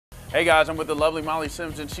Hey guys, I'm with the lovely Molly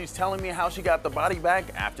Simpson. She's telling me how she got the body back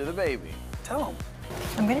after the baby. Tell them.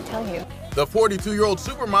 I'm gonna tell you. The 42-year-old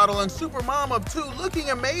supermodel and supermom of two,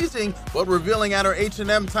 looking amazing, but revealing at her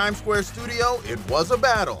H&M Times Square studio, it was a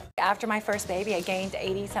battle. After my first baby, I gained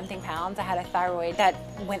 80-something pounds. I had a thyroid that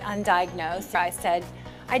went undiagnosed. I said,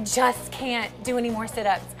 I just can't do any more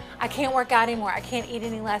sit-ups. I can't work out anymore. I can't eat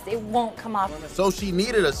any less. It won't come off. So she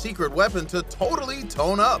needed a secret weapon to totally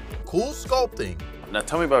tone up. CoolSculpting. Now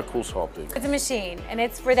tell me about CoolSculpting. It's a machine, and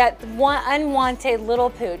it's for that one unwanted little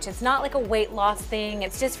pooch. It's not like a weight loss thing.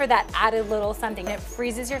 It's just for that added little something. It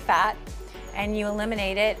freezes your fat, and you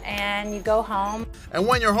eliminate it, and you go home. And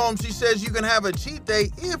when you're home, she says you can have a cheat day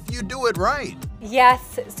if you do it right.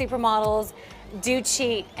 Yes, supermodels do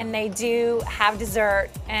cheat, and they do have dessert,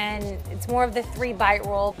 and it's more of the 3-bite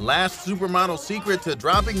rule. Last supermodel secret to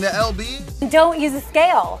dropping the lb? Don't use a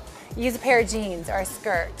scale. Use a pair of jeans or a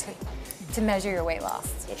skirt to measure your weight loss.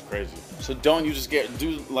 That's crazy. So don't you just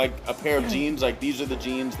do like a pair of jeans, like these are the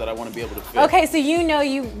jeans that I want to be able to fit. Okay, so you know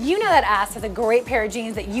that ass is a great pair of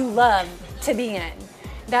jeans that you love to be in.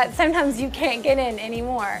 That sometimes you can't get in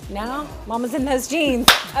anymore. Now, mama's in those jeans.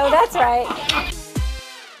 Oh, that's right.